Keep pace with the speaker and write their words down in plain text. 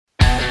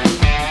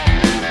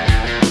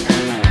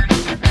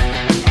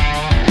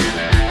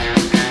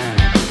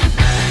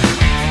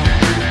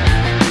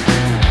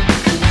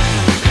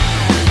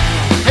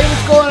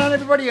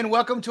and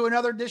welcome to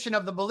another edition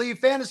of the Believe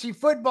Fantasy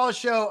Football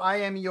Show. I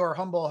am your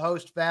humble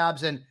host,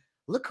 Fabs, and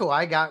look who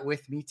I got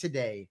with me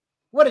today.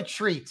 What a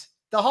treat.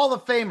 The Hall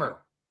of Famer,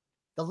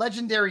 the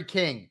legendary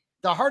king,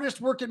 the hardest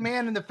working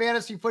man in the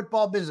fantasy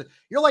football business.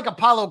 You're like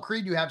Apollo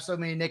Creed. You have so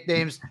many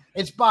nicknames.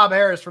 It's Bob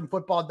Harris from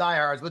Football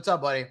Diehards. What's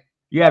up, buddy?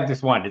 You have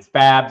just one. It's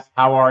Fabs.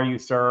 How are you,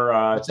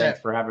 sir? it? Thanks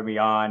for having me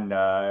on.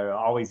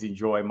 Always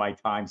enjoy my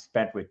time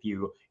spent with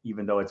you,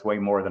 even though it's way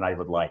more than I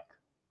would like.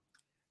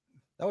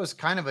 That was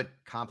kind of a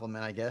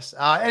compliment, I guess.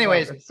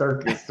 Anyways.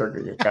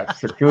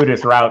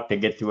 Circuitous route to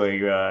get to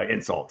a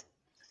insult.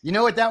 You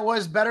know what that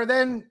was better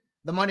than?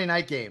 The Monday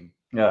night game.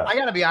 Yeah. I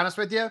got to be honest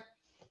with you.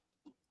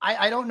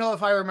 I don't know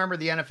if I remember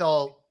the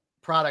NFL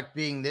product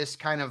being this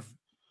kind of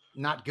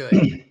not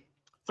good.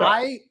 So,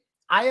 I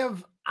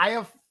have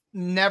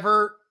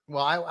never,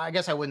 well, I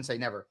guess I wouldn't say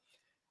never.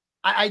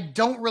 I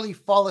don't really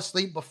fall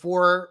asleep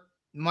before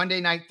Monday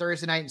night,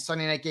 Thursday night, and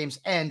Sunday night games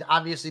end,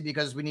 obviously,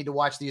 because we need to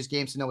watch these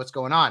games to know what's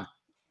going on.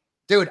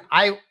 Dude,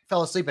 I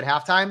fell asleep at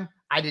halftime.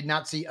 I did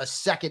not see a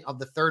second of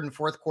the third and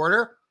fourth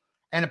quarter.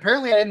 And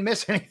apparently I didn't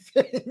miss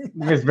anything.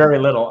 There's very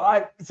little.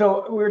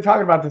 So we were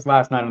talking about this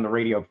last night on the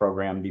radio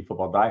program, the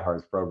Football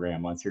Diehards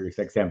program on Sirius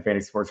XM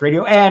Fantasy Sports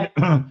Radio. And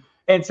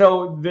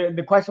so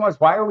the question was,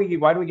 why do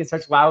we get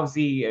such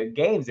lousy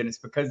games? And it's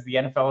because the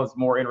NFL is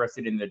more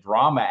interested in the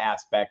drama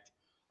aspect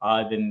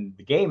than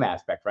the game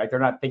aspect, right? They're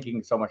not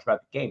thinking so much about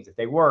the games. If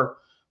they were,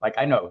 like,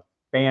 I know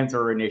fans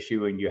are an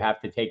issue and you have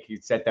to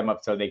set them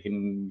up so they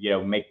can,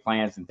 make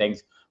plans and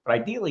things. But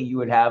ideally, you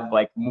would have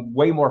like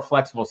way more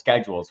flexible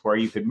schedules where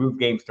you could move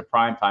games to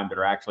prime time that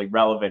are actually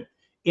relevant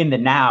in the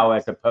now,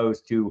 as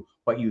opposed to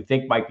what you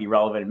think might be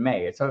relevant in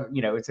May. It's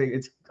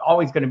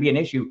always going to be an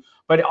issue.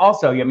 But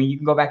also, I mean, you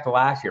can go back to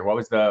last year. What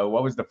was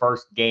the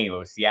first game? It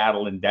was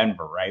Seattle and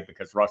Denver, right?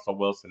 Because Russell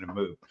Wilson had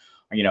moved.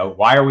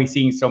 Why are we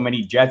seeing so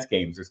many Jets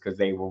games? It's because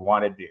they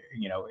wanted,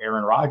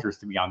 Aaron Rodgers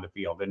to be on the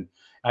field. And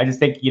I just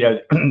think,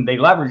 they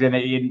leverage it.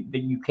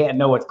 You can't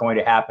know what's going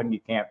to happen. You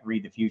can't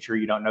read the future.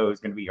 You don't know who's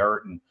going to be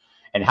hurt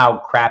and how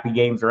crappy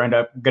games are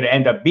going to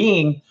end up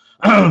being.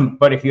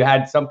 But if you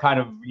had some kind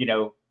of,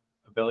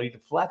 ability to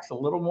flex a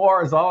little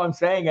more is all I'm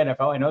saying,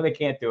 NFL. I know they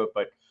can't do it,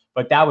 but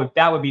that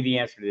would be the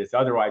answer to this.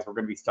 Otherwise, we're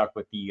going to be stuck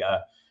with the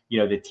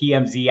the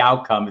TMZ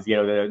outcomes.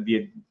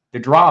 The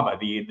drama,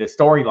 the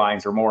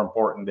storylines are more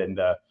important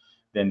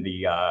than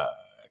the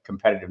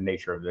competitive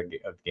nature of the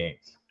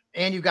games.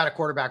 And you've got a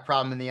quarterback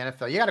problem in the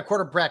NFL. You got a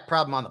quarterback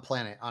problem on the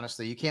planet.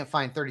 Honestly, you can't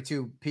find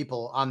 32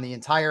 people on the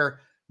entire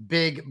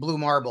big blue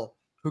marble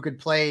who could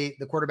play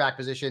the quarterback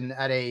position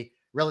at a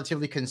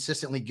relatively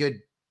consistently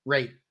good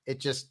rate. It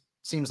just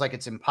seems like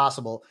it's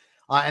impossible.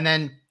 And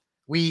then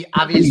we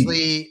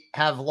obviously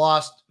have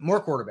lost more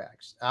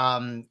quarterbacks.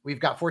 We've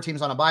got 4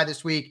 teams on a bye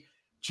this week.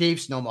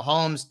 Chiefs, no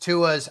Mahomes.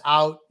 Tua's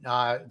out.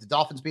 The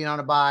Dolphins being on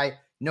a bye.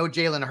 No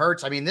Jalen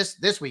Hurts. I mean,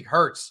 this week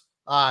hurts.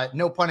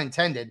 No pun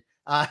intended.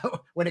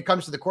 When it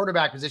comes to the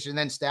quarterback position, and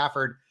then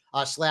Stafford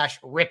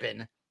 /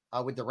 Rippin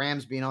with the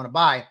Rams being on a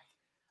bye.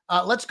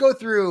 Let's go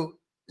through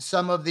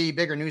some of the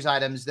bigger news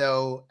items,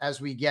 though,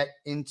 as we get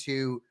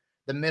into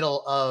the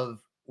middle of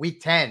week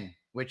 10,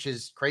 which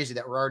is crazy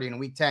that we're already in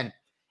week 10.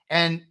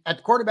 And at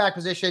the quarterback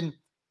position,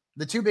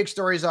 the 2 big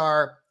stories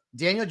are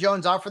Daniel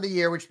Jones out for the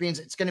year, which means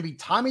it's going to be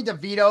Tommy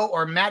DeVito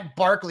or Matt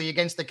Barkley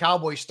against the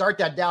Cowboys. Start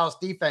that Dallas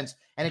defense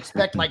and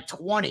expect like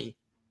 20.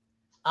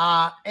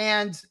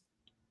 And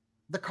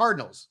the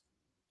Cardinals,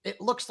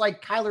 it looks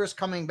like Kyler is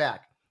coming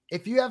back.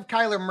 If you have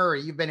Kyler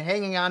Murray, you've been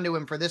hanging on to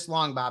him for this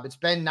long, Bob. It's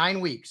been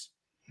 9 weeks.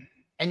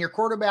 And your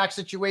quarterback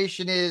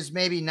situation is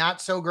maybe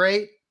not so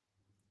great.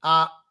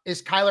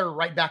 Is Kyler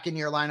right back in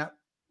your lineup?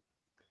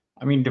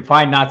 I mean,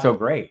 define not so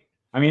great.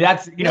 I mean,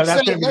 that's,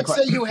 let's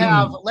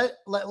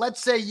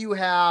say you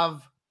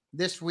have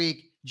this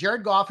week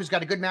Jared Goff, who's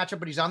got a good matchup,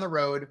 but he's on the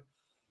road.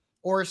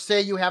 Or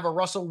say you have a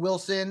Russell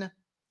Wilson,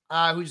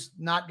 who's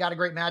not got a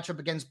great matchup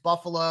against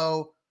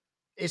Buffalo.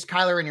 Is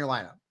Kyler in your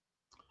lineup?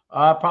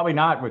 Probably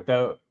not with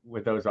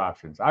those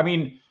options. I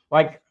mean,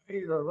 like,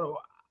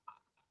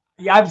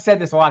 yeah, I've said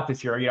this a lot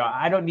this year.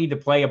 I don't need to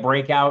play a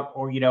breakout,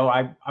 or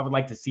I would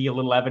like to see a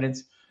little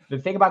evidence. The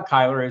thing about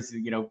Kyler is,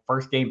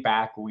 first game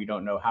back, we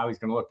don't know how he's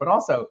going to look. But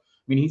also,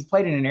 I mean, he's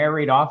played in an air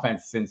raid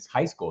offense since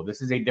high school. This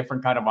is a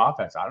different kind of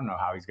offense. I don't know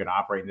how he's going to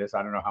operate in this.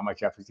 I don't know how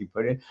much effort he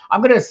put in.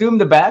 I'm going to assume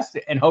the best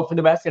and hope for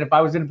the best. And if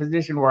I was in a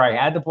position where I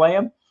had to play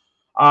him,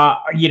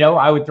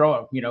 I would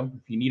throw, if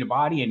you need a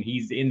body and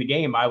he's in the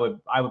game, I would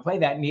play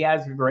that. And he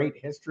has a great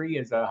history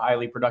as a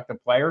highly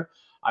productive player.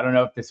 I don't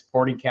know if the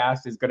supporting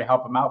cast is going to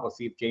help him out. We'll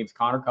see if James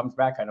Conner comes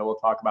back. I know we'll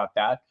talk about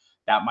that.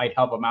 That might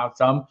help him out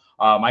some.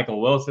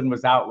 Michael Wilson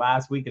was out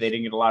last week, and they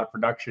didn't get a lot of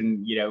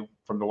production,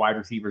 from the wide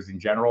receivers in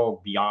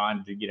general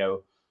beyond,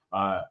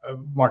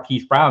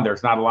 Marquise Brown.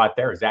 There's not a lot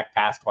there. Zach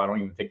Pascal, I don't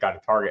even think got a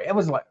target. It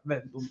was like,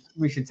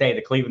 we should say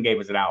the Cleveland game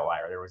was an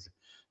outlier. There was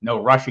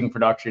no rushing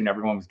production.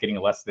 Everyone was getting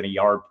less than a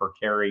yard per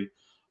carry,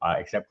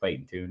 except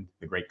Clayton Tune,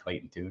 the great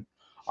Clayton Tune.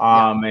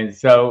 And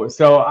so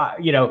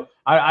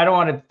I don't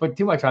want to put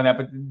too much on that,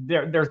 but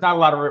there's not a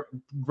lot of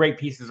great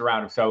pieces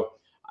around him. So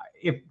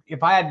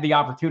if I had the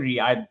opportunity,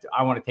 I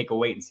want to take a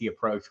wait and see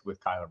approach with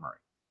Kyler Murray.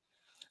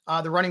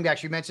 The running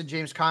backs, you mentioned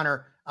James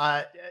Conner.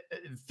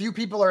 Few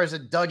people are as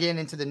dug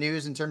into the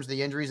news in terms of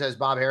the injuries as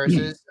Bob Harris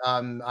is.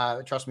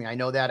 Trust me, I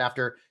know that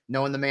after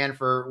knowing the man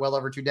for well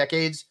over 2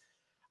 decades.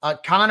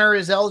 Conner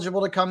is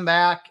eligible to come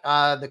back.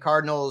 The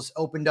Cardinals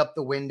opened up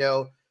the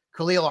window.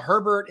 Khalil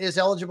Herbert is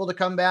eligible to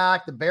come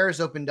back. The Bears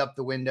opened up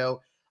the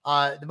window.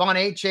 Devon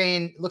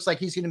A-Chain looks like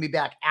he's going to be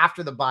back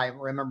after the bye.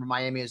 Remember,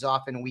 Miami is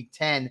off in week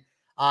 10.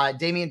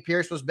 Dameon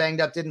Pierce was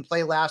banged up, didn't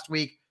play last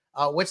week.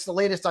 What's the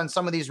latest on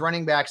some of these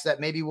running backs that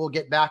maybe we'll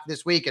get back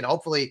this week? And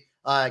hopefully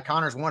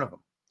Conner's one of them.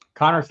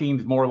 Conner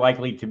seems more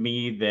likely to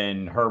me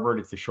than Herbert.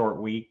 It's a short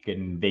week,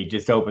 and they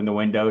just opened the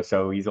window,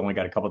 so he's only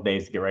got a couple of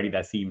days to get ready.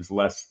 That seems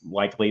less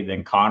likely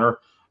than Conner,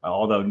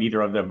 although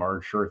neither of them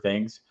are sure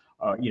things.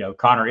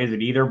 Conner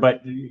isn't either,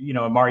 but,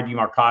 Amari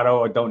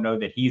DiMarcado, I don't know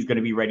that he's going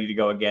to be ready to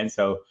go again,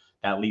 so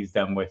that leaves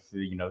them with,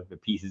 the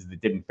pieces that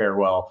didn't fare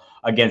well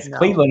against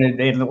Cleveland.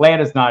 And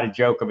Atlanta's not a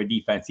joke of a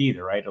defense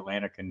either, right?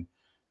 Atlanta can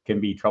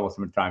be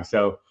troublesome at times.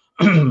 So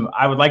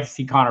I would like to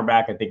see Conner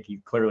back. I think he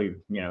clearly,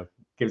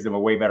 gives them a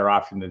way better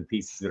option than the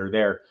pieces that are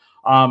there.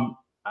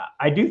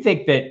 I do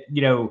think that,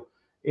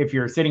 if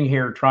you're sitting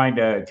here trying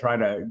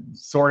to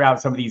sort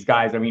out some of these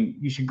guys, I mean,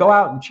 you should go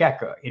out and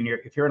check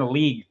if you're in a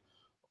league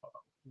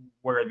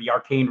where the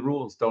arcane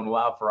rules don't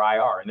allow for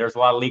IR. And there's a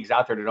lot of leagues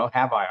out there that don't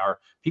have IR.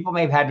 People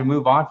may have had to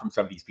move on from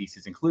some of these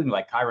pieces, including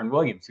like Kyron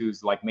Williams,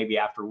 who's like maybe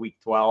after week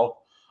 12,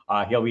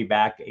 he'll be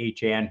back.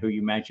 HN, who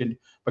you mentioned,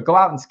 but go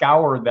out and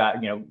scour that.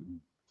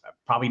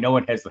 Probably no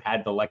one has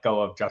had to let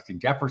go of Justin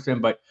Jefferson,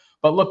 but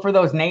look for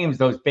those names,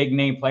 those big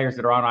name players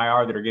that are on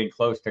IR that are getting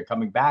close to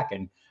coming back,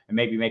 and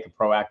maybe make a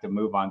proactive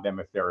move on them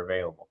if they're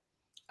available.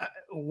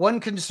 One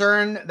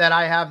concern that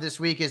I have this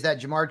week is that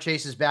Jamar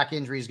Chase's back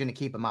injury is going to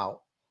keep him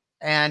out.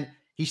 And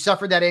he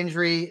suffered that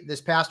injury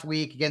this past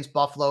week against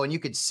Buffalo. And you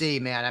could see,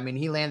 man, I mean,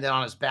 he landed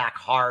on his back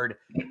hard.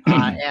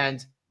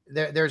 And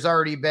there's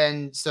already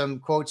been some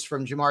quotes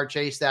from Jamar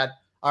Chase that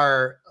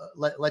are,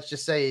 let's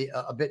just say,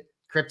 a bit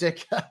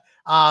cryptic.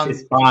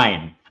 It's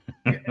fine.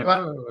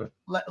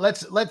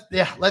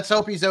 Let's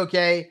hope he's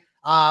okay.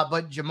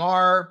 But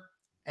Jamar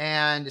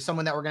and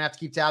someone that we're going to have to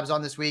keep tabs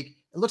on this week.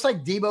 It looks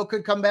like Debo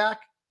could come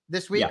back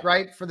this week,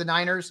 right? For the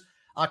Niners.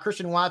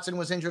 Christian Watson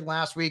was injured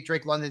last week.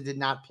 Drake London did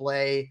not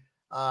play.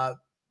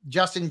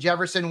 Justin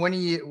Jefferson, when are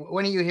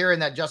you hearing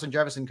that Justin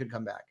Jefferson could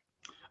come back?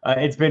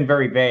 It's been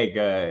very vague.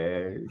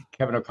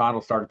 Kevin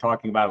O'Connell started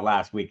talking about it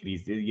last week, and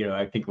he's,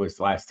 I think it was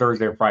last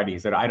Thursday or Friday. He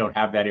said, I don't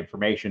have that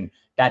information.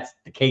 That's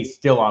the case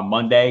still on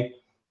Monday.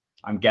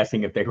 I'm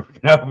guessing if they were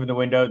going to open the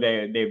window,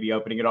 they'd be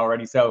opening it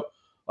already. So,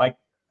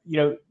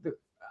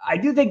 I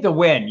do think the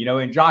win,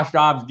 and Josh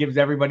Dobbs gives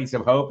everybody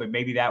some hope, and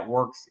maybe that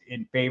works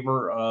in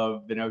favor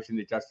of the notion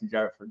that Justin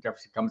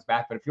Jefferson comes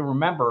back. But if you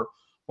remember,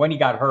 when he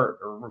got hurt,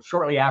 or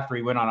shortly after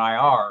he went on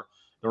IR,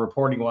 the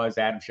reporting was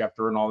Adam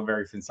Schefter and all the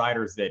various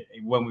insiders that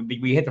when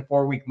we hit the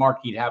 4-week mark,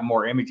 he'd have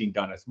more imaging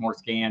done, more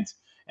scans,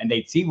 and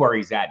they'd see where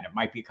he's at. And it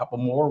might be a couple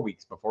more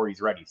weeks before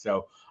he's ready.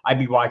 So I'd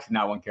be watching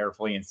that one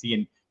carefully and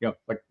seeing,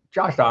 but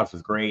Josh Dobbs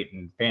was great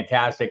and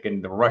fantastic,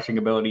 and the rushing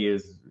ability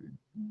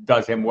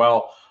does him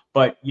well.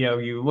 But,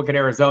 you look at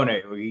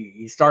Arizona,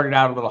 he started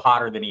out a little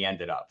hotter than he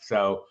ended up.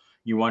 So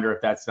you wonder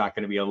if that's not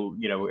going to be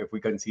if we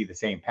couldn't see the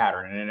same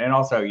pattern. And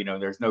also,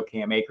 there's no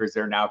Cam Akers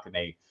there now. Can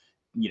they,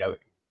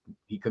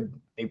 he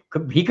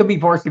could be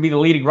forced to be the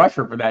leading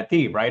rusher for that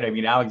team, right? I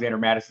mean, Alexander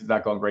Madison's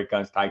not going great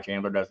guns. Ty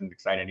Chandler doesn't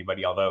excite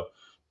anybody, although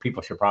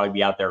people should probably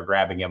be out there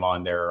grabbing him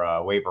on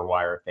their waiver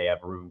wire if they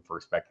have room for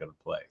speculative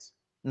plays.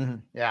 Mm-hmm.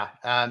 Yeah.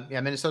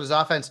 Minnesota's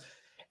offense,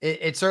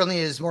 it certainly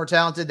is more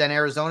talented than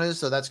Arizona's,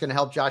 so that's going to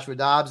help Joshua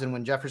Dobbs. And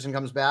when Jefferson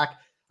comes back,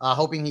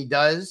 hoping he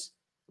does,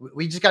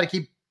 we just got to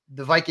keep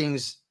the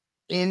Vikings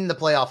in the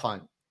playoff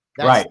hunt.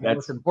 That's the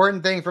most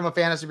important thing from a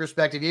fantasy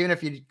perspective. Even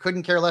if you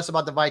couldn't care less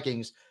about the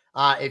Vikings,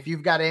 if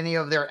you've got any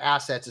of their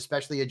assets,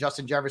 especially a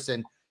Justin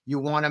Jefferson, you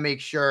want to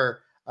make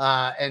sure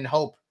and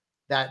hope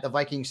that the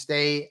Vikings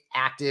stay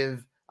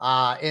active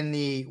in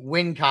the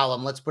win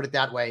column, let's put it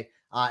that way,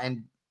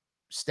 and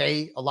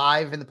stay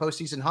alive in the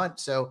postseason hunt.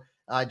 So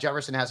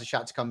Jefferson has a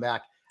shot to come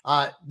back.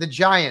 The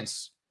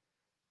Giants,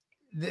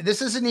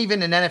 this isn't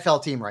even an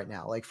NFL team right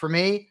now. Like for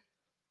me,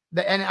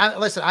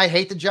 listen, I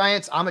hate the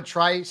Giants. I'm a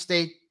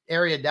tri-state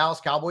area Dallas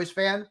Cowboys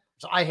fan,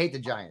 so I hate the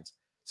Giants.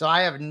 So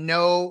I have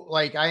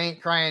I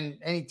ain't crying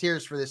any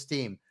tears for this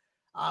team.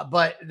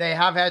 But they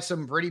have had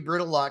some pretty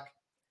brutal luck.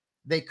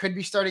 They could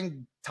be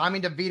starting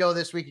Tommy DeVito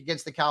this week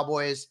against the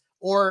Cowboys,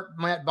 or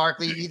Matt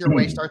Barkley. Either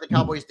way, start the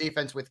Cowboys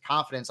defense with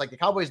confidence. Like the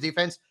Cowboys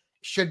defense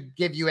should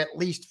give you at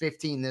least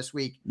 15 this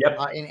week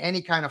in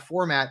any kind of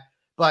format.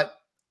 But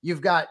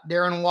you've got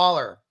Darren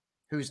Waller,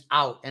 who's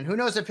out, and who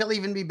knows if he'll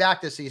even be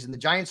back this season. The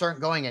Giants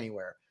aren't going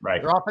anywhere.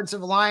 Right. Their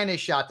offensive line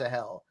is shot to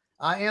hell.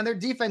 And their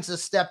defense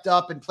has stepped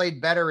up and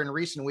played better in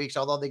recent weeks,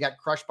 although they got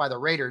crushed by the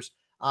Raiders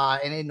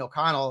and Aiden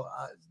O'Connell.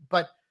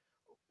 But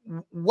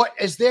what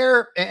is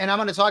there, and I'm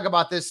going to talk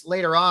about this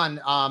later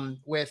on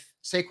with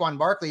Saquon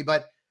Barkley,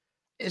 but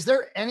is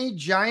there any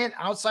Giant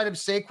outside of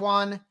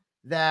Saquon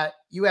that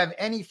you have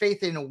any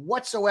faith in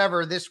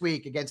whatsoever this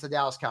week against the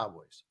Dallas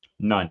Cowboys?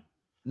 None.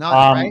 None,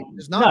 right?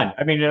 There's none.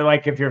 I mean,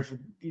 like if you're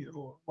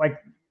like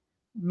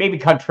maybe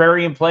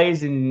contrarian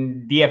plays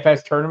in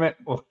DFS tournament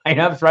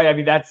lineups, right? I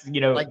mean, that's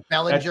like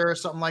Bellinger or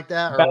something like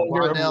that, or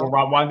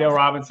Wan'Dale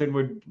Robinson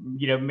would,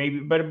 maybe,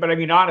 but I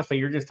mean, honestly,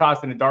 you're just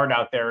tossing a dart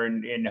out there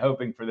and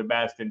hoping for the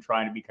best and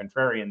trying to be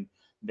contrarian.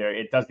 There,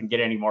 it doesn't get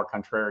any more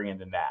contrarian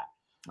than that.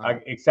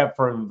 Except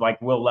for like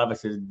Will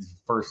Levis's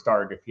first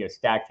start, if you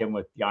stacked him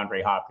with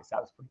DeAndre Hopkins, that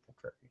was pretty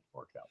contrarian.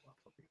 Worked out well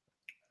for people.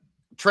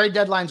 Trade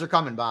deadlines are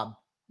coming, Bob,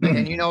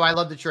 and I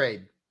love the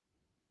trade.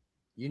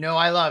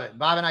 I love it.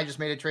 Bob and I just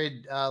made a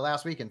trade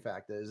last week. In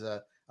fact, as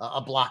a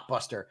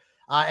blockbuster,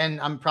 and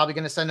I'm probably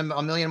going to send him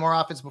a million more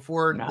offers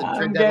before the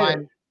trade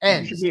deadline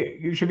ends.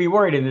 You should be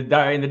worried in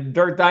the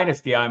Dirt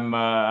Dynasty.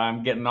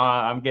 I'm getting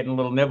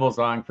little nibbles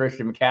on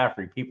Christian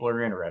McCaffrey. People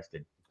are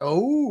interested.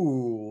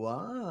 Oh,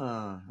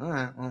 all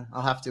right. Well,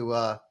 I'll have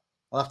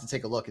to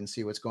take a look and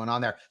see what's going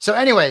on there. So,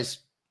 anyways,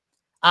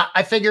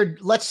 I figured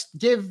let's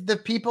give the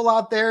people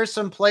out there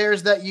some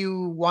players that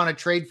you want to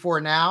trade for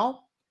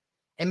now,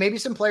 and maybe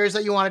some players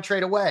that you want to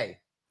trade away.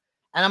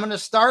 And I'm going to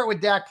start with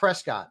Dak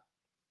Prescott.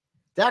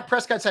 Dak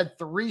Prescott's had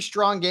 3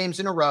 strong games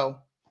in a row,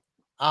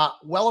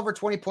 well over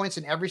 20 points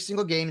in every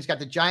single game. He's got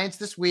the Giants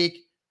this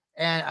week.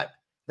 And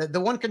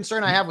the one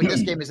concern I have with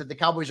this game is that the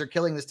Cowboys are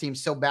killing this team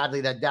so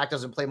badly that Dak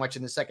doesn't play much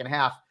in the second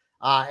half.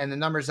 And the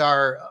numbers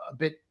are a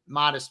bit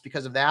modest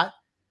because of that.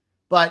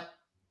 But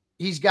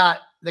he's got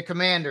the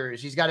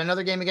Commanders. He's got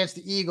another game against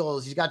the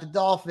Eagles. He's got the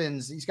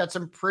Dolphins. He's got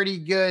some pretty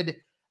good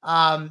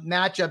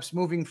matchups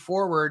moving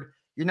forward.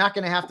 You're not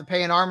going to have to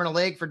pay an arm and a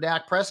leg for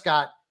Dak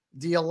Prescott.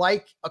 Do you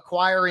like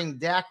acquiring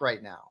Dak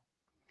right now?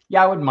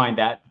 Yeah, I wouldn't mind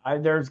that.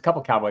 There's a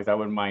couple Cowboys I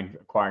wouldn't mind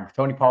acquiring.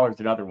 Tony Pollard's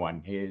another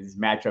one. His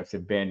matchups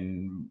have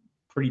been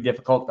pretty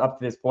difficult up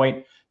to this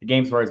point. The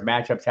games where his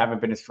matchups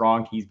haven't been as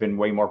strong, he's been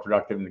way more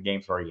productive in the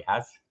games where he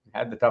has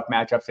had the tough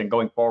matchups. And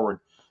going forward,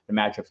 the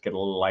matchups get a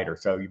little lighter.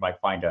 So you might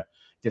find a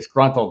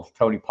disgruntled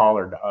Tony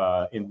Pollard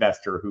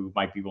investor who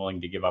might be willing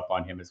to give up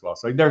on him as well.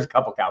 So there's a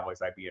couple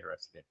Cowboys I'd be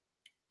interested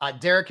in.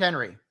 Derrick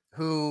Henry,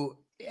 who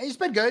he's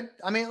been good.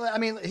 I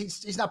mean,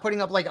 he's not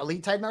putting up like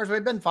elite type numbers, but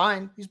he's been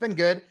fine. He's been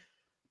good.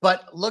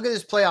 But look at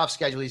his playoff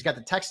schedule. He's got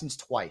the Texans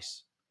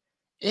twice.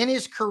 In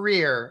his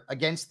career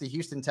against the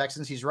Houston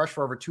Texans, he's rushed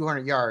for over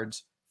 200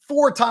 yards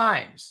 4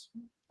 times.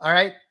 All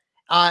right.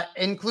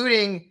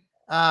 Including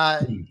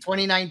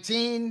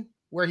 2019,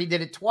 where he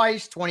did it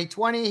twice.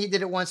 2020, he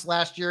did it once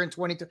last year in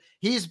 2022.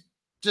 He's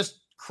just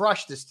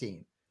crushed this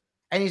team.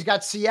 And he's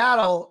got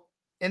Seattle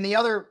in the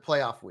other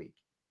playoff week.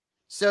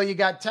 So you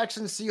got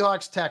Texans,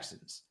 Seahawks,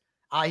 Texans.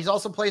 He's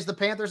also plays the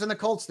Panthers and the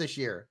Colts this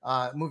year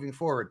moving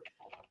forward.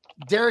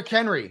 Derrick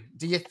Henry,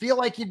 do you feel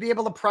like you'd be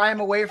able to pry him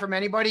away from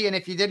anybody? And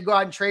if you did go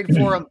out and trade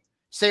for him,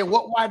 say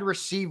what wide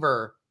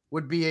receiver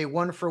would be a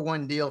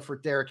 1-for-1 deal for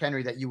Derrick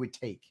Henry that you would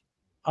take?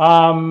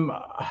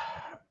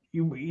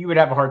 You would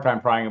have a hard time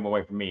prying him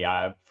away from me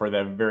for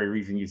the very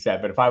reason you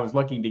said. But if I was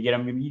looking to get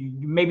him,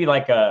 maybe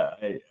like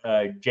a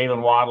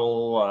Jalen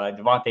Waddle,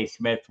 Devontae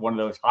Smith, one of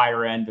those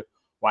higher end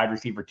wide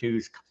receiver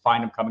 2s,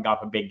 find him coming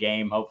off a big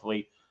game,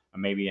 hopefully.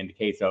 Maybe in the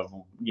case of,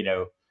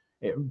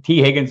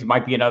 T. Higgins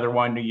might be another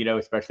one,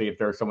 especially if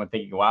there's someone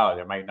thinking, wow,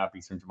 there might not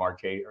be some Jamar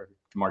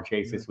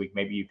Chase this week.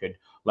 Maybe you could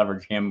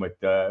leverage him with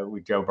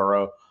Joe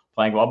Burrow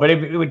playing well. But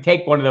it would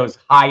take one of those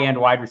high-end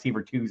wide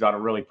receiver 2s on a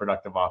really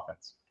productive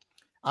offense.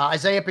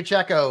 Isaiah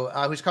Pacheco,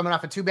 who's coming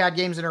off of 2 bad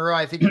games in a row.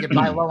 I think you can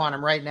buy low on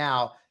him right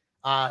now.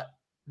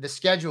 The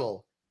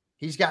schedule,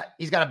 he's got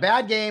a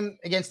bad game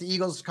against the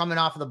Eagles coming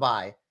off of the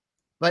bye.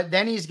 But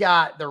then he's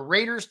got the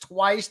Raiders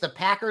twice, the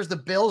Packers, the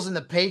Bills, and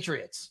the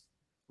Patriots.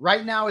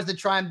 Right now is the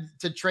time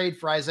to trade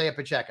for Isaiah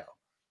Pacheco.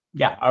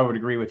 Yeah, I would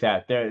agree with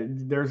that.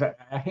 There's a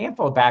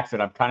handful of backs that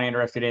I'm kind of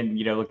interested in,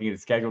 looking at the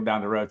schedule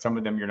down the road. Some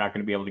of them you're not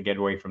going to be able to get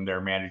away from their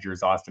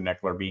managers, Austin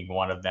Eckler being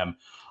one of them.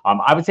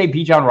 I would say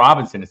Bijan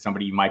Robinson is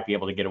somebody you might be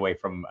able to get away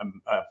from,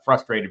 a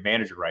frustrated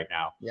manager right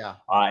now. Yeah.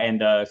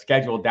 And the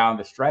schedule down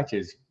the stretch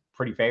is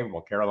pretty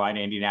favorable. Carolina,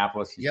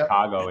 Indianapolis,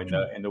 Chicago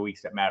in the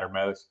weeks that matter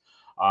most.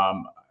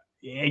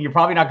 And you're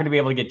probably not going to be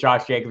able to get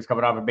Josh Jacobs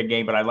coming off a big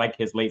game, but I like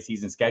his late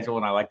season schedule,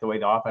 and I like the way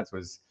the offense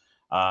was,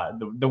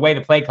 the way the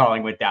play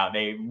calling went down.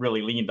 They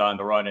really leaned on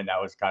the run, and that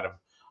was kind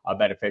of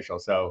beneficial.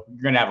 So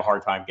you're going to have a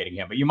hard time getting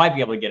him, but you might be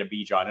able to get a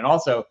Bijan. And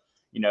also,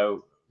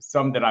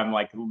 some that I'm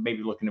like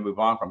maybe looking to move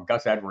on from.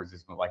 Gus Edwards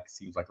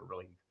seems like a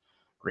really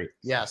great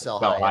sell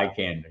high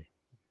candidate.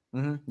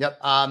 Mm-hmm. Yep.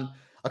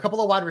 A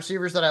couple of wide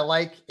receivers that I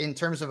like in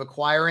terms of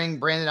acquiring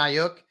Brandon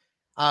Ayuk,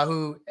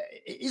 who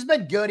he's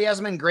been good. He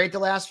hasn't been great the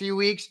last few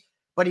weeks.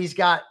 But he's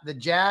got the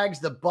Jags,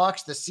 the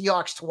Bucks, the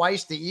Seahawks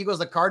twice, the Eagles,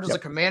 the Cardinals, the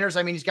Commanders.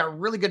 I mean, he's got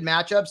really good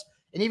matchups.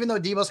 And even though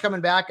Debo's coming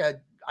back,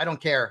 I don't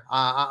care.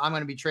 I'm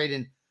going to be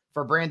trading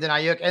for Brandon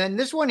Ayuk. And then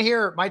this one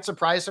here might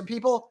surprise some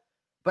people,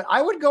 but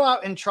I would go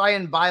out and try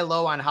and buy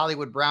low on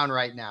Hollywood Brown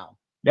right now.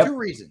 Yep. 2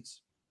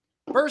 reasons.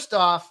 First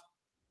off,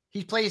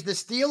 he plays the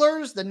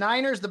Steelers, the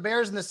Niners, the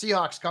Bears, and the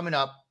Seahawks coming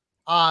up.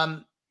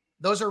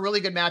 Those are really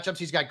good matchups.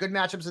 He's got good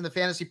matchups in the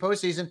fantasy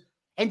postseason.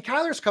 and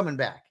Kyler's coming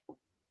back.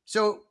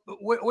 So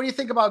what do you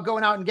think about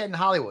going out and getting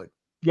Hollywood?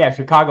 Yeah,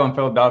 Chicago and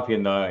Philadelphia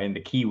in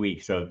the key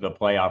weeks of the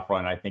playoff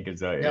run, I think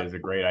is a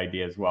great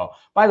idea as well.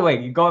 By the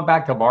way, going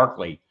back to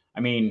Barkley, I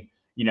mean,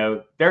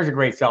 there's a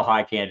great sell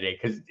high candidate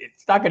because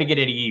it's not going to get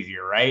any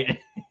easier, right?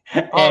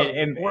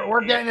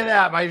 We're getting to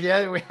that, my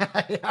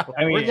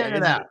we're getting to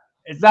that.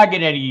 It's not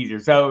getting any easier.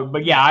 So,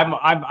 but yeah,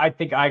 I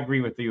think I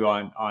agree with you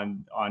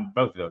on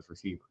both of those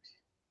receivers.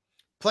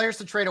 Players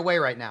to trade away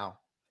right now.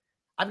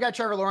 I've got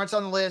Trevor Lawrence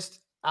on the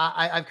list.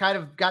 I've kind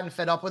of gotten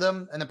fed up with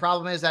him. And the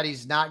problem is that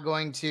he's not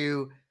going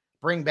to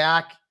bring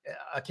back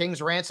a king's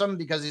ransom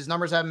because his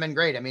numbers haven't been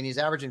great. I mean, he's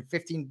averaging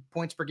 15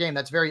 points per game.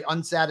 That's very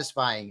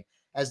unsatisfying,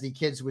 as the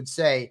kids would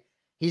say.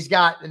 He's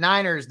got the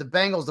Niners, the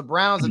Bengals, the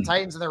Browns, the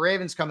Titans, and the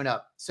Ravens coming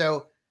up.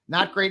 So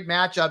not great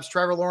matchups.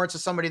 Trevor Lawrence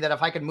is somebody that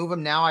if I could move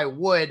him now, I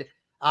would.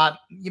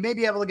 You may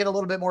be able to get a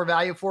little bit more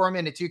value for him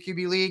in a 2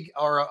 QB league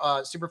or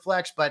a super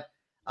flex, but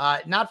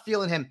not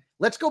feeling him.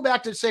 Let's go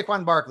back to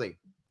Saquon Barkley.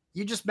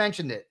 You just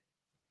mentioned it.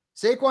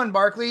 Saquon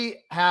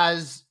Barkley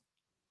has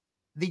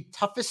the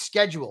toughest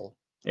schedule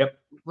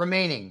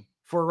remaining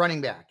for a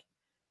running back.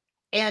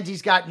 And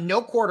he's got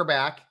no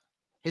quarterback.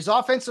 His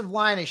offensive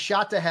line is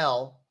shot to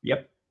hell.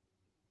 Yep.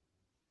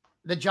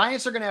 The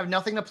Giants are going to have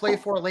nothing to play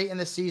for late in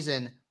the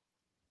season.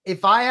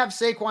 If I have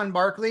Saquon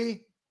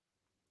Barkley,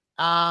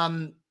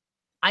 I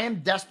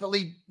am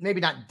desperately,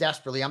 maybe not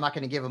desperately, I'm not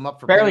going to give him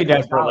up for fairly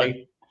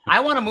desperately. I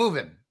want to move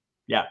him.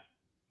 Yeah.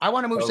 I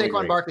want to move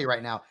Saquon Barkley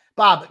right now.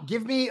 Bob,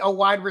 give me a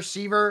wide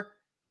receiver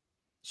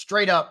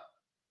straight up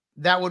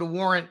that would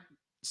warrant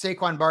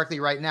Saquon Barkley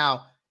right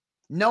now,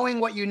 knowing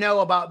what you know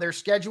about their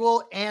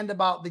schedule and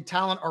about the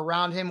talent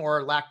around him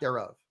or lack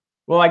thereof.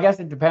 Well, I guess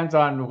it depends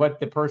on what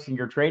the person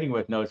you're trading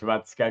with knows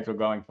about the schedule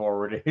going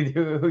forward,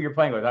 who you're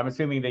playing with. I'm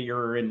assuming that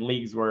you're in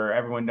leagues where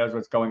everyone knows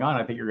what's going on.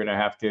 I think you're going to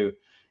have to,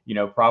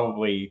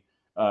 probably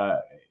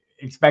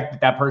expect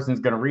that person is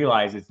going to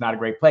realize it's not a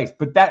great place.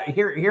 But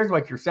here's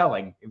what you're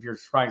selling if you're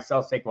trying to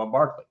sell Saquon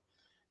Barkley.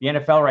 The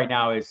NFL right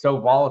now is so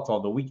volatile,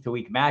 the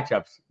week-to-week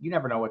matchups, you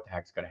never know what the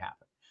heck's going to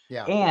happen.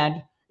 Yeah.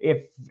 And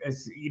if,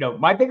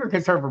 my bigger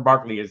concern for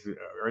Barkley is,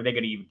 are they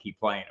going to even keep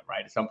playing him,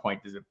 right? At some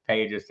point, does it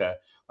pay just to,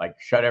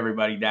 shut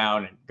everybody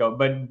down and go?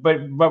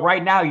 But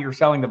right now, you're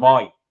selling the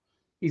volume.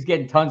 He's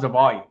getting tons of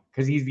volume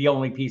because he's the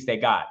only piece they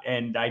got.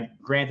 And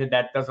granted,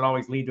 that doesn't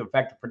always lead to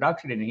effective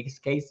production. In his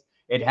case,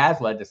 it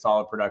has led to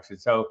solid production.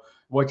 So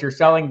what you're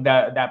selling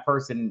that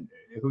person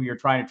who you're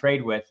trying to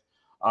trade with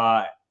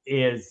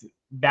is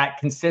that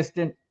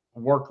consistent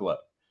workload.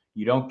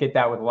 You don't get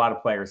that with a lot of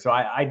players. So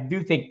I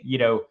do think,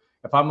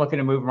 if I'm looking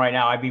to move him right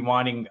now, I'd be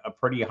wanting a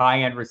pretty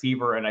high-end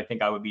receiver, and I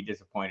think I would be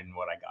disappointed in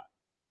what I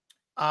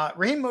got.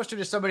 Raheem Mostert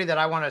is somebody that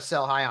I want to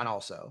sell high on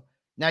also.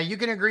 Now, you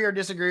can agree or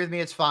disagree with me.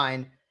 It's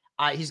fine.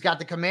 He's got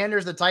the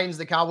Commanders, the Titans,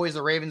 the Cowboys,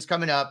 the Ravens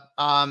coming up.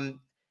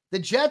 The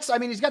Jets,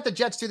 he's got the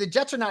Jets too. The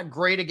Jets are not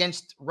great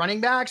against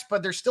running backs,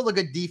 but they're still a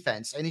good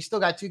defense, and he's still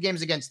got 2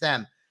 games against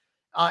them.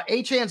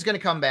 Achane's going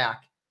to come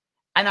back.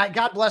 And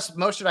God bless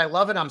Mostert. I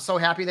love it. I'm so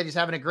happy that he's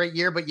having a great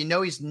year, but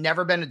he's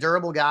never been a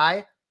durable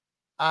guy.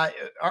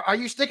 Are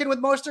you sticking with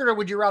Mostert, or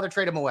would you rather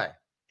trade him away?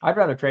 I'd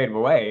rather trade him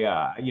away.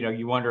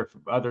 You wonder if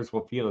others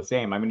will feel the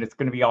same. It's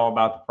going to be all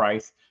about the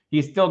price.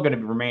 He's still going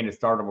to remain a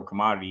startable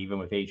commodity, even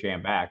with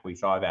Achane back. We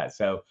saw that.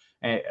 So,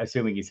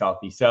 assuming he's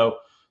healthy. So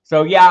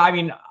yeah,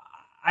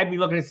 I'd be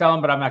looking to sell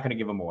him, but I'm not going to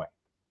give him away.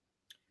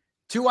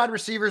 2 wide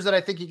receivers that I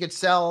think you could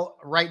sell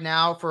right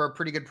now for a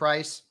pretty good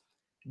price.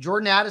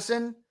 Jordan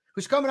Addison,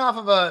 who's coming off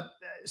of a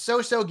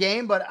so-so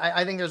game, but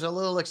I think there's a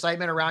little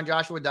excitement around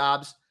Joshua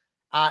Dobbs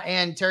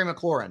and Terry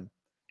McLaurin.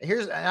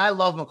 And I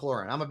love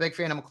McLaurin. I'm a big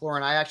fan of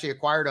McLaurin. I actually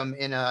acquired him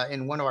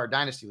in one of our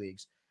dynasty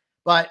leagues.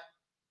 But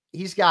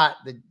he's got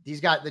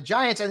the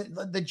Giants,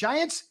 and the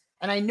Giants,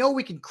 and I know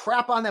we can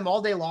crap on them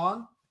all day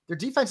long. Their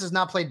defense has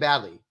not played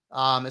badly,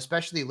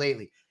 especially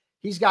lately.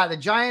 He's got the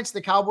Giants, the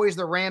Cowboys,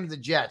 the Rams, the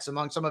Jets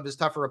among some of his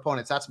tougher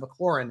opponents. That's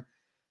McLaurin.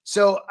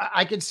 So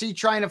I could see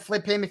trying to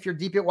flip him if you're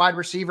deep at wide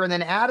receiver. And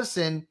then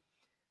Addison,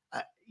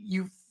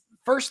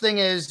 first thing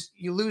is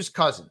you lose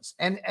Cousins.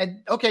 And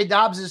okay,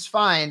 Dobbs is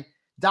fine.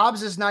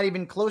 Dobbs is not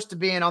even close to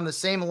being on the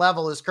same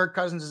level as Kirk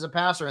Cousins as a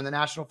passer in the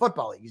National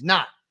Football League. He's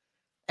not.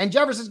 And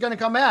Jefferson's going to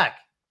come back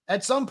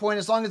at some point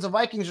as long as the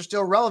Vikings are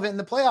still relevant in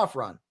the playoff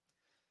run.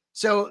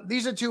 So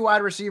these are 2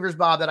 wide receivers,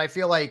 Bob, that I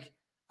feel like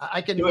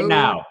I can do it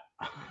now.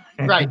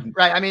 Right.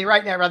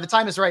 Right now. The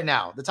time is right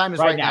now. The time is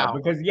right now.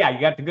 Because, you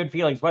got the good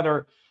feelings,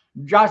 whether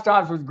Josh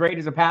Dobbs was great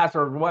as a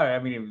passer or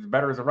what. He was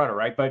better as a runner,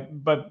 right? But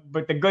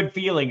the good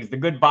feelings, the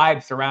good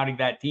vibes surrounding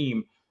that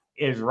team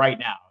is right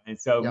now. And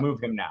so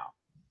move him now.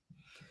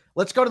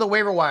 Let's go to the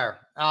waiver wire.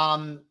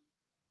 There's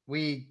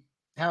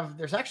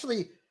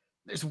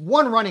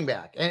 1 running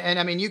back.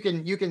 And you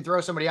can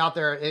throw somebody out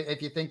there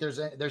if you think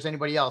there's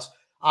anybody else.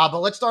 But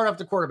let's start off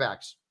the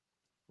quarterbacks.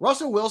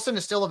 Russell Wilson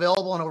is still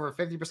available in over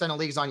 50% of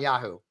leagues on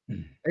Yahoo.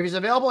 If he's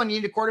available and you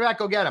need a quarterback,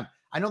 go get him.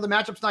 I know the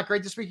matchup's not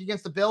great this week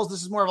against the Bills.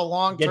 This is more of a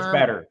long-term. Gets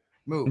better.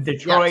 move.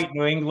 Detroit, Yes.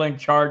 New England,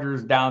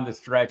 Chargers down the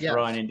stretch Yes.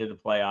 run into the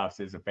playoffs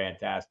is a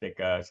fantastic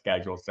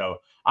schedule. So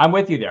I'm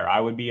with you there. I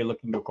would be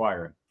looking to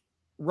acquire him.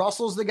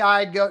 Russell's the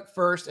guy I'd go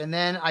first, and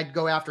then I'd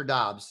go after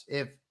Dobbs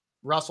if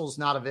Russell's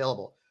not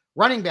available.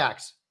 Running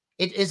backs.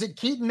 Is it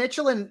Keaton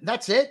Mitchell and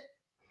that's it?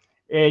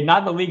 Not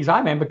in the leagues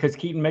I'm in because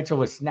Keaton Mitchell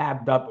was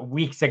snapped up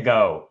weeks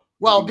ago.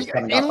 Well,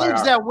 in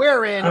leagues that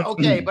we're in,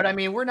 okay, but I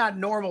mean, we're not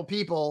normal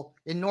people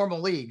in normal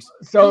leagues.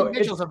 So Keaton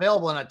Mitchell's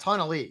available in a ton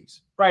of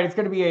leagues. Right. It's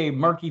going to be a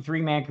murky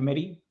 3-man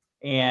committee.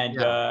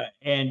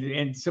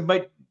 And so,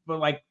 but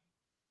like,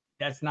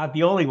 that's not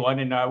the only one.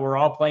 And we're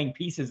all playing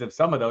pieces of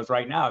some of those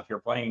right now. If you're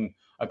playing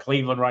a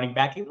Cleveland running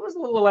back, it was a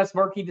little less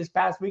murky this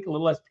past week, a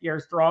little less Pierre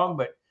Strong,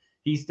 but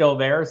he's still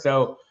there.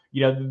 So,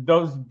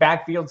 those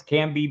backfields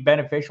can be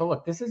beneficial.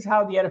 Look, this is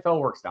how the NFL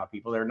works now,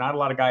 people. There are not a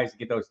lot of guys to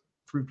get those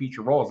true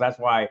feature roles. That's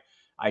why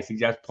I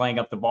suggest playing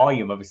up the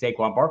volume of a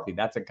Saquon Barkley.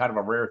 That's a kind of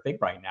a rare thing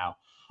right now.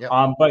 Yep.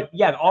 But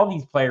yeah, all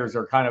these players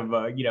are kind of,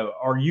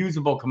 are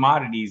usable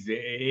commodities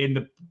in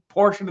the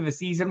portion of the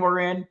season we're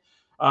in.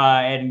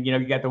 And, you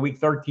got the week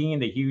 13,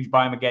 the huge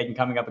Buymageddon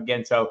coming up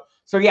again. So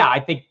yeah, I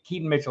think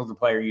Keaton Mitchell's a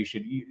player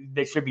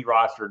that should be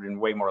rostered in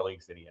way more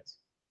leagues than he is.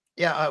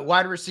 Yeah.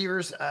 Wide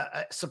receivers,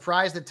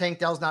 surprised that Tank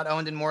Dell's not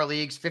owned in more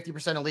leagues.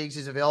 50% of leagues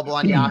he's available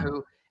on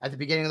Yahoo at the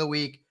beginning of the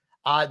week.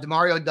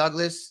 Demario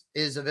Douglas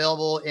is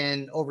available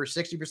in over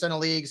 60% of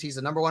leagues. He's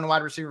the number one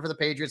wide receiver for the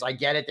Patriots. I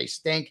get it. They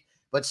stink.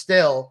 But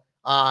still,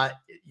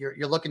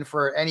 you're looking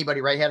for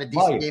anybody, right? He had a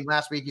decent game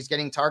last week. He's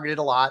getting targeted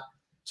a lot.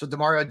 So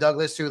Demario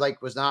Douglas, who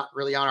was not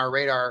really on our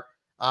radar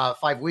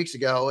 5 weeks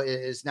ago,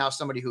 is now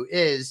somebody who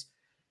is.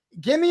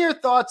 Give me your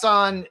thoughts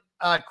on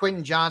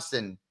Quentin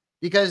Johnston,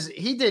 because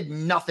he did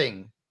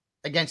nothing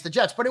against the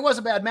Jets, but it was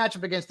a bad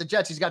matchup against the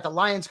Jets. He's got the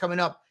Lions coming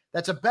up.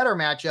 That's a better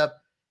matchup.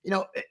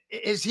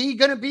 Is he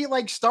going to be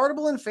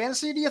startable in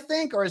fantasy, do you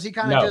think? Or is he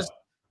kind of just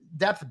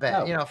depth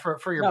bet,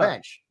 for your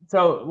bench?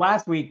 So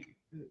last week,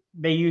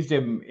 they used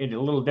him a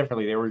little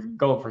differently. They were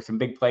going for some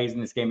big plays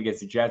in this game against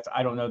the Jets.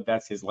 I don't know if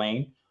that's his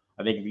lane.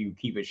 I think if you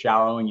keep it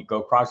shallow and you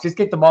go across, just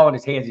get the ball in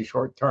his hands in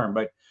short term.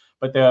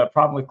 But the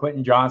problem with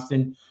Quentin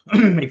Johnston,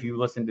 if you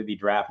listen to the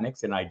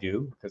Draftniks, and I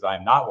do, because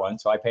I'm not one,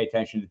 so I pay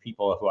attention to the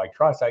people who I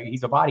trust.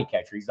 He's a body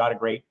catcher. He's not a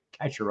great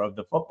catcher of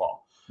the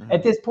football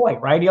at this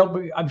point, right?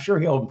 I'm sure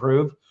he'll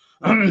improve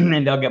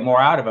and they'll get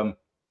more out of him.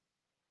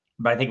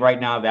 But I think right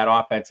now that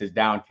offense is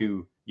down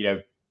to,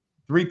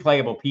 3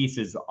 playable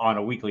pieces on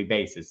a weekly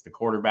basis: the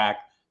quarterback,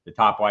 the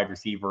top wide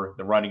receiver,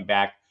 the running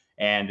back,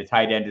 and the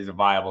tight end is a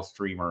viable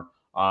streamer.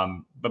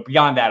 But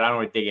beyond that, I don't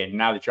want to dig in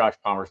now that Josh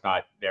Palmer's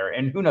not there.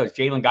 And who knows,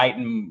 Jalen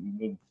Guyton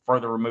will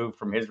further removed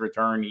from his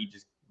return. He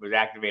just was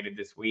activated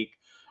this week.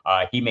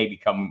 He may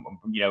become,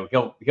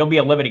 he'll be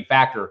a limiting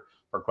factor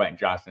for Quentin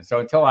Johnston. So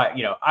until I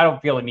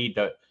don't feel a need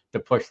to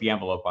push the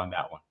envelope on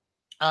that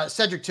one.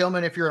 Cedric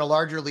Tillman, if you're in a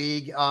larger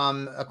league,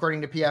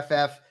 according to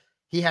PFF,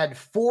 he had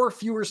 4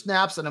 fewer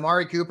snaps than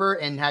Amari Cooper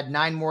and had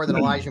 9 more than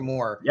Elijah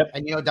Moore. Yep.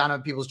 And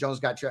Donovan Peoples-Jones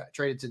got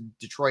traded to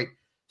Detroit.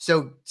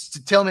 So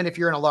Tillman, if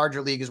you're in a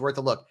larger league, is worth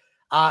a look.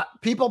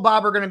 People,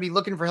 Bob, are going to be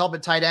looking for help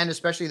at tight end,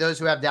 especially those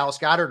who have Dallas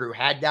Goedert or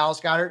had Dallas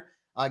Goedert.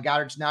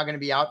 Goddard's now going to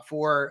be out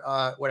for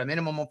a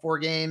minimum of 4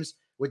 games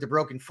with the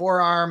broken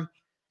forearm.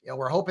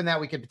 We're hoping that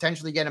we could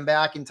potentially get him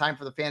back in time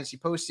for the fantasy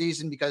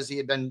postseason because he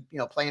had been,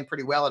 playing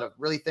pretty well at a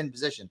really thin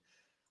position.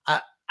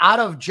 Out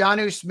of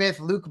Jonnu Smith,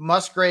 Luke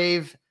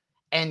Musgrave,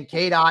 and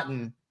Cade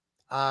Otton,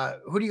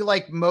 who do you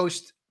like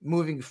most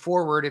moving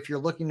forward if you're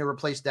looking to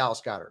replace Dallas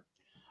Goedert?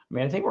 I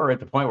mean, I think we're at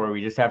the point where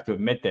we just have to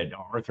admit that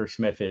Arthur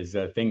Smith is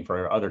a thing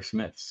for other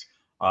Smiths.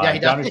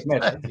 Jonnu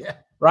Smith, yeah.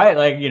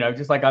 Right?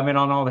 Just like I'm in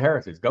on all the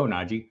Harrises. Go,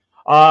 Najee.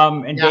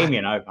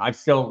 Damian, I've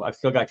still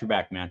got your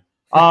back, man.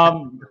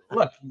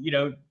 Look,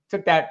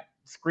 took that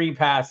screen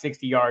pass,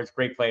 60 yards,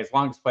 great play, his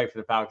longest play for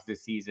the Falcons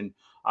this season.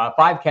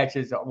 5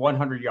 catches,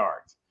 100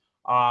 yards.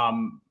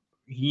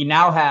 He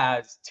now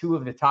has 2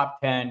 of the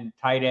top 10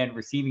 tight end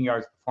receiving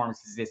yards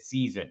performances this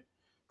season.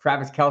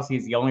 Travis Kelce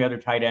is the only other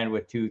tight end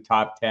with 2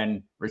 top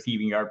 10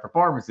 receiving yard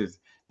performances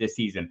this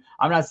season.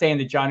 I'm not saying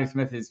that Jonnu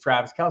Smith is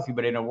Travis Kelce,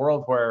 but in a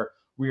world where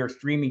we are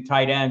streaming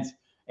tight ends,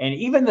 and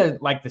even the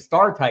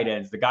star tight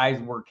ends, the guys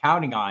we're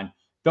counting on,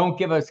 don't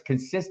give us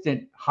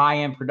consistent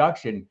high-end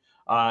production.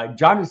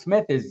 Jonnu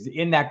Smith is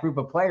in that group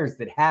of players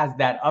that has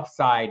that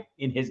upside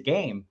in his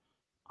game.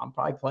 I'm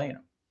probably playing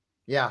him.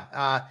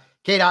 Yeah.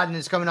 Cade Otton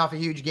is coming off a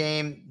huge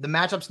game. The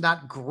matchup's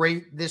not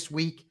great this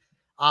week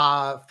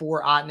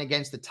for Otton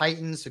against the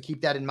Titans, so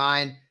keep that in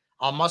mind.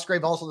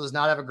 Musgrave also does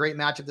not have a great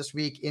matchup this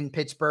week in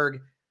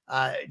Pittsburgh.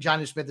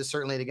 Jonnu Smith is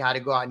certainly the guy to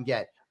go out and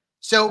get.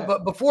 So,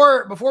 but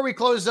before we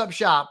close up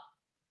shop,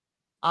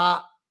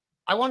 I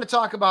want to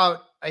talk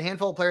about a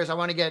handful of players. I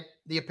want to get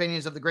the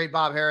opinions of the great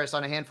Bob Harris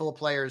on a handful of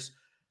players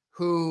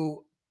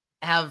who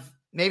have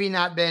maybe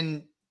not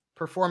been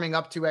performing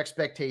up to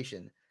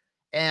expectation.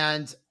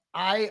 And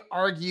I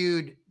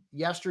argued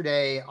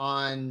yesterday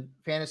on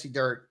Fantasy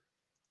Dirt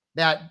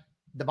that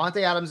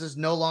Devontae Adams is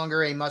no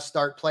longer a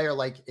must-start player.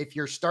 Like, if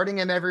you're starting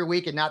him every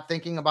week and not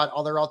thinking about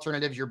other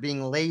alternatives, you're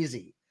being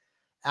lazy.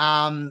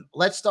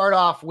 Let's start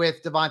off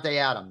with Davante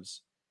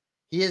Adams.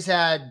 He has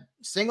had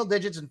single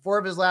digits in 4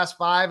 of his last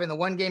 5. In the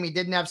one game he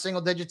didn't have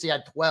single digits, he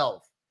had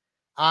 12.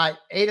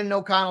 Aiden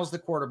O'Connell's the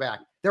quarterback.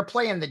 They're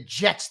playing the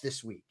Jets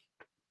this week.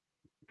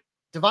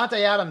 Davante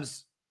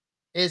Adams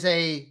is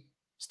a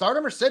start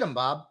him or sit him,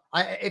 Bob.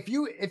 If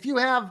you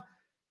have,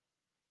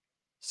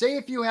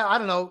 I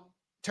don't know,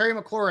 Terry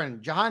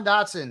McLaurin, Jahan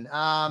Dotson.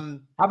 How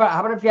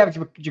about if you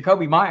have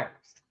Jacoby Myers?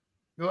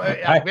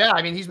 Yeah,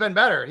 I mean, he's been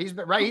better. He's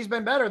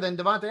been better than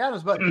Davante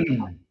Adams. But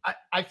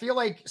I feel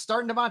like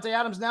starting Davante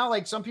Adams now,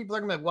 like some people are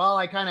gonna be like, well,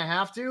 I kind of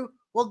have to.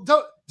 Well,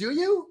 do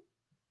you?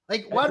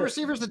 Like wide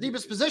receiver is the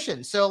deepest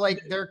position, so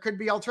like there could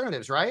be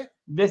alternatives, right?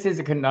 This is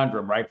a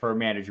conundrum, right, for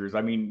managers.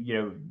 I mean,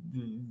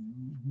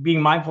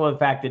 being mindful of the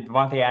fact that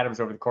Davante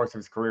Adams over the course of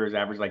his career has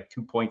averaged like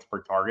 2 points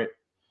per target.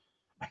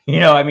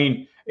 I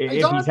mean, if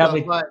he's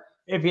heavily,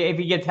 if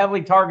he gets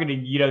heavily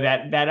targeted,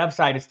 that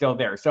upside is still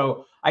there.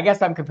 So I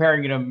guess I'm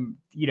comparing him,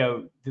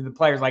 to the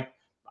players like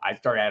I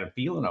start Adam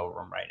Thielen over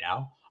him right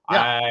now.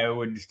 Yeah. I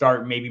would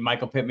start maybe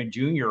Michael Pittman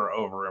Jr.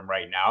 over him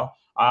right now.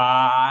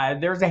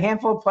 There's a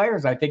handful of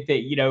players I think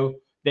that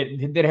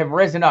that have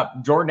risen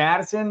up. Jordan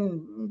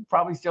Addison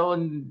probably still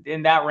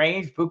in that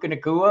range. Puka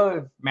Nacua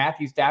if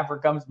Matthew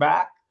Stafford comes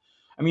back.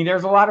 I mean,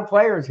 there's a lot of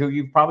players who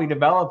you've probably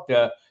developed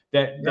that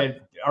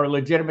are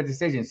legitimate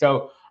decisions.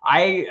 So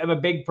I am a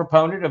big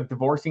proponent of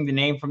divorcing the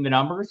name from the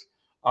numbers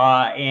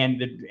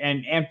and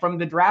from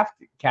the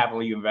draft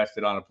capital you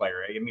invested on a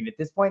player. I mean, at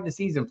this point in the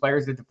season,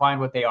 players have defined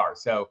what they are.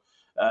 So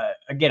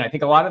again, I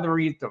think a lot of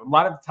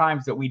the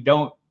times that we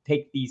don't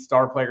take these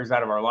star players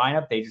out of our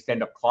lineup, they just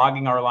end up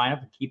clogging our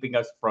lineup and keeping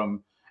us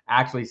from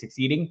actually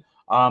succeeding.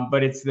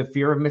 But it's the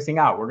fear of missing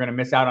out. We're going to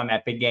miss out on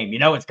that big game.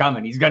 It's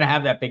coming. He's going to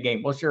have that big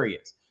game. Well, sure he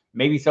is.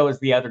 Maybe so is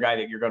the other guy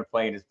that you're going to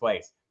play in his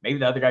place. Maybe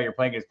the other guy you're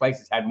playing in his place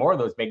has had more of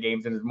those big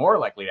games and is more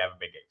likely to have a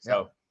big game.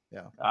 So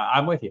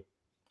I'm with you.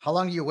 How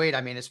long do you wait?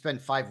 I mean, it's been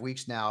 5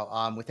 weeks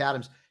now with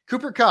Adams.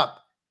 Cooper Kupp,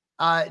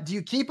 do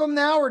you keep him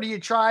now or do you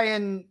try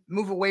and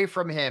move away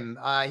from him?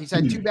 He's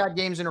had 2 bad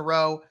games in a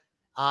row.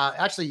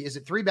 Actually, is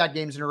it 3 bad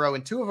games in a row?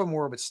 And 2 of them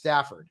were with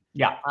Stafford.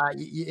 Yeah.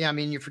 I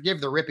mean, you forgive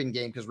the Rippin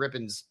game because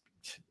Rippin's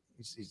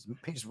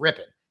he's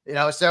ripping,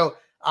 So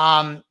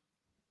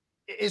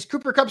is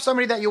Cooper Kupp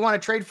somebody that you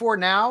want to trade for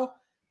now?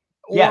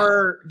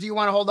 Or do you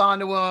want to hold on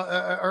to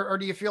or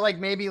do you feel like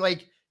maybe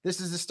like this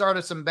is the start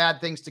of some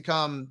bad things to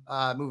come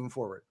moving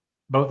forward?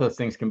 Both those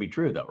things can be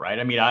true though, right?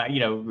 I mean,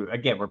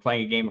 again, we're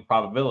playing a game of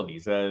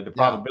probabilities. The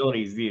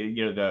probabilities,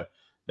 the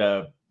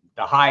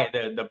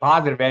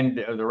positive end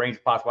of the range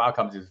of possible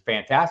outcomes is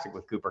fantastic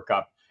with Cooper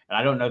Kupp. And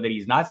I don't know that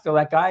he's not still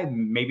that guy.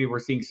 Maybe we're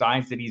seeing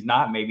signs that he's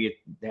not. Maybe it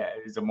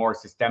is a more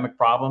systemic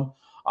problem.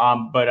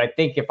 But I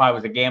think if I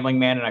was a gambling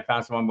man and I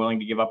found someone willing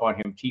to give up on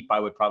him cheap, I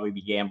would probably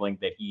be gambling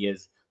that he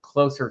is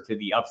closer to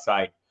the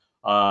upside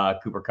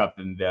Cooper Kupp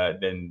than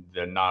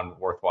the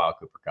non-worthwhile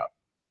Cooper Kupp.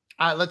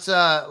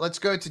 Let's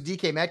go to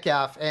DK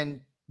Metcalf.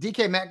 And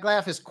DK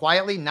Metcalf has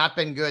quietly not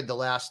been good the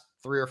last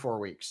 3 or 4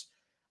 weeks.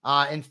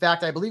 In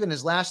fact, I believe in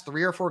his last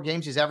 3 or 4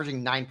 games, he's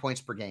averaging 9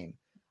 points per game.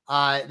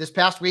 This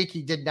past week,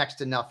 he did next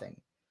to nothing.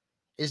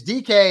 Is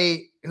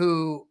DK,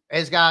 who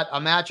has got a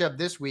matchup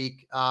this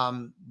week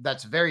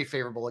that's very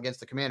favorable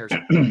against the Commanders,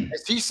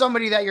 is he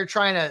somebody that you're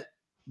trying to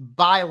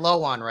buy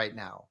low on right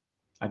now?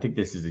 I think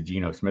this is a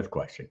Geno Smith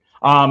question.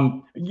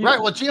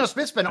 Right. Well, Geno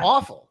Smith's been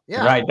awful.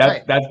 Yeah. Right.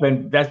 That's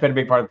been a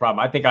big part of the problem.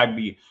 I think I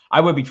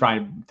would be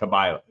trying to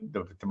buy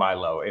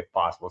low if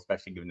possible,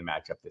 especially given the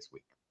matchup this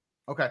week.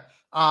 Okay.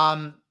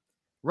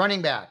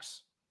 Running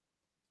backs.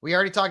 We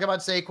already talked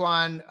about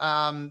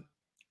Saquon,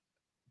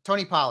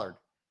 Tony Pollard,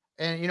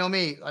 and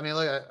me. I mean,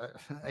 look,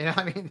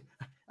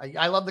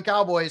 I love the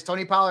Cowboys.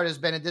 Tony Pollard has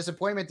been a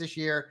disappointment this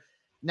year.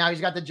 Now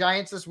he's got the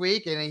Giants this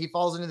week, and he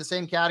falls into the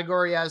same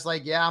category as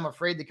I'm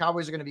afraid the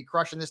Cowboys are going to be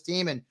crushing this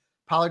team, and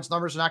Pollard's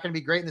numbers are not going to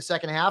be great in the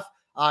second half.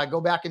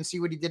 Go back and see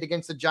what he did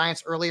against the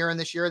Giants earlier in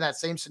this year in that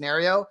same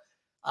scenario.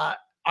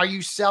 Are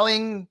you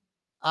selling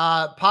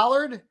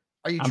Pollard?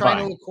 Are you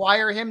trying to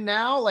acquire him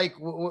now? Like,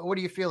 what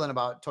are you feeling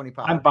about Tony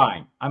Pollard? I'm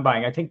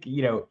buying. I think,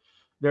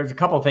 there's a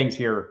couple of things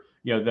here.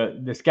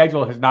 The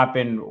schedule has not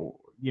been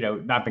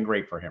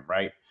great for him,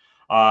 right?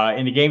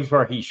 In the games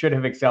where he should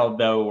have excelled,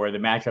 though, where the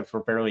matchups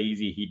were fairly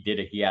easy,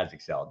 he has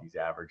excelled. He's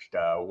averaged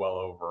well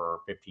over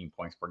 15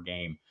 points per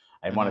game.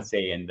 I want to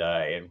say in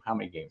how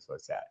many games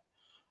was that?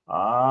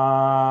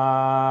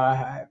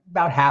 About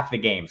half the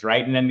games,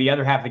 right? And then the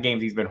other half of the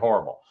games, he's been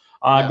horrible.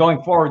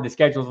 Going forward, the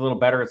schedule's a little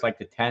better. It's like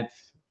the 10th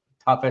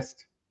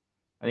toughest.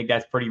 I think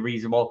that's pretty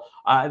reasonable.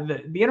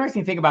 The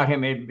interesting thing about him,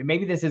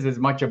 maybe this is as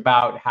much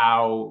about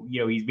how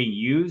he's being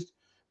used.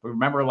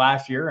 Remember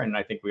last year, and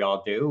I think we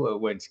all do,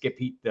 when Skip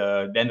Heath,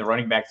 then the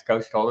running backs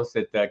coach, told us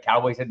that the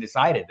Cowboys had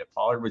decided that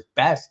Pollard was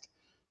best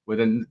with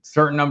a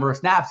certain number of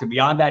snaps, and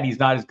beyond that, he's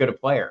not as good a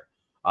player.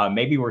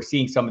 Maybe we're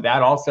seeing some of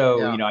that.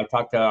 Also, I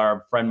talked to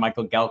our friend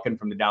Michael Gelkin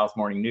from the Dallas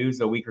Morning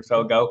News a week or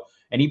so ago,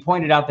 and he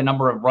pointed out the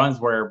number of runs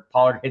where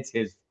Pollard hits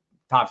his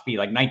top speed,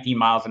 like 19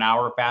 miles an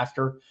hour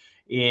faster.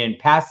 In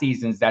past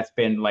seasons, that's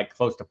been like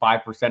close to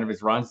 5% of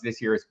his runs. This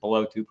year, it's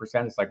below 2%.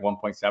 It's like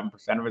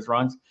 1.7% of his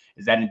runs.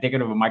 Is that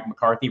indicative of Mike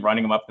McCarthy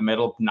running him up the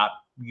middle, not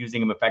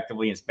using him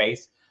effectively in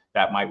space?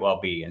 That might well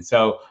be. And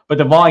so, but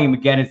the volume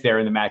again is there,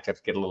 and the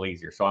matchups get a little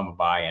easier. So I'm a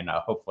buy, and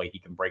hopefully he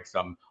can break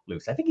some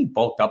loose. I think he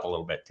bulked up a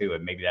little bit too,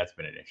 and maybe that's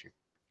been an issue.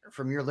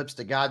 From your lips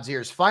to God's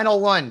ears. Final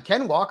one,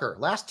 Ken Walker.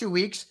 Last 2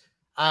 weeks,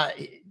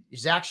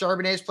 Zach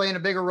Charbonnet is playing a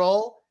bigger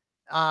role.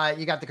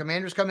 You got the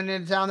Commanders coming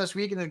into town this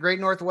week in the Great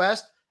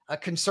Northwest.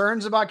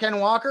 Concerns about Ken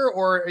Walker,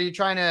 or are you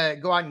trying to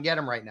go out and get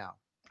him right now?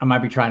 I might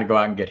be trying to go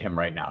out and get him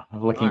right now.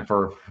 I'm looking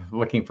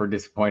for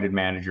disappointed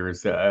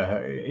managers.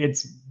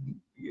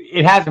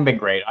 It hasn't been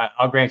great.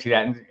 I'll grant you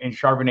that. And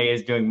Charbonnet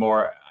is doing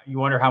more. You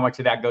wonder how much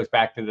of that goes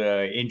back to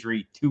the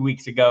injury 2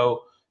 weeks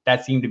ago.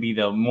 That seemed to be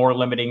the more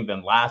limiting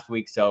than last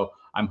week. So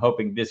I'm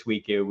hoping this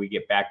week we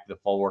get back to the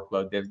full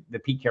workload. The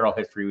Pete Carroll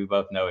history we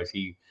both know is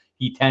he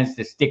tends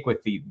to stick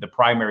with the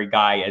primary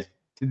guy as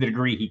to the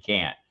degree he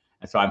can.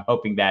 And so I'm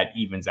hoping that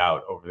evens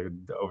out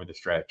over the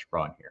stretch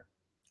run here.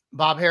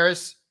 Bob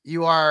Harris,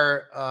 you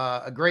are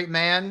a great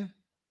man.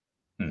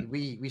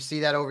 We see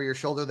that over your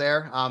shoulder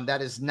there.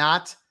 That is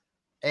not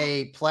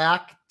a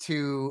plaque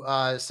to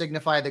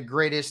signify the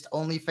greatest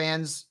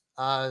OnlyFans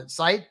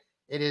site.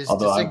 It is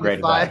Although to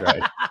signify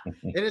right?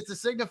 It is to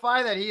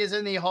signify that he is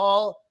in the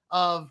Hall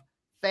of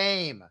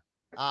Fame.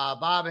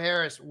 Bob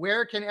Harris,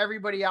 where can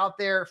everybody out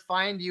there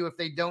find you if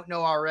they don't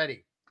know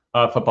already?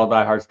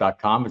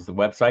 FootballDiehards.com is the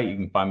website. You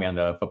can find me on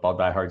the Football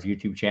Diehards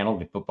YouTube channel,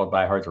 the Football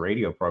Diehards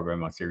radio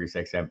program on Sirius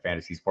XM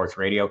Fantasy Sports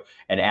Radio,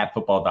 and at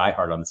Football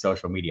Diehard on the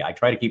social media. I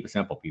try to keep it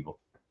simple, people.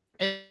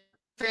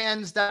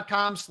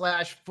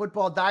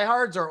 Fans.com/football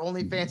diehards or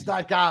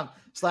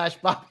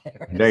onlyfans.com/Bob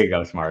Harris. There you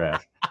go, smart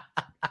ass.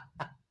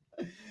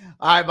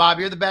 All right, Bob,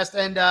 you're the best.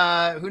 And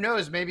who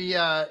knows, maybe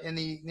in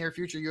the near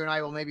future, you and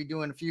I will maybe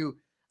doing a few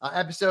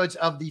episodes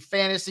of the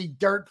Fantasy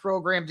Dirt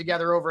program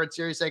together over at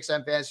Sirius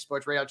XM Fantasy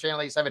Sports Radio,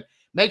 Channel 87.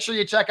 Make sure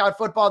you check out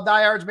Football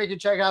Diehards. Make sure you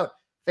check out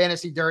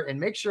Fantasy Dirt. And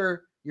make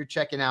sure you're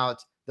checking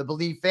out the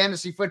Believe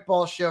Fantasy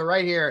Football Show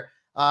right here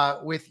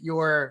with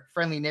your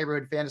friendly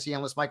neighborhood fantasy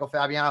analyst, Michael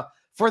Fabiano.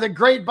 For the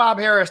great Bob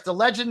Harris, the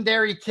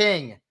legendary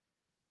king.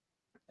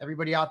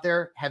 Everybody out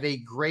there, have a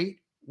great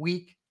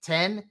week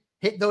 10.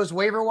 Hit those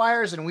waiver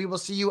wires, and we will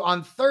see you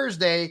on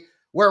Thursday,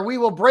 where we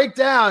will break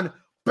down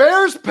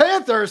Bears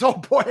Panthers. Oh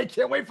boy, I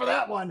can't wait for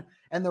that one.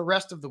 And the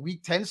rest of the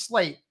week 10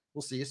 slate.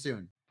 We'll see you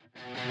soon.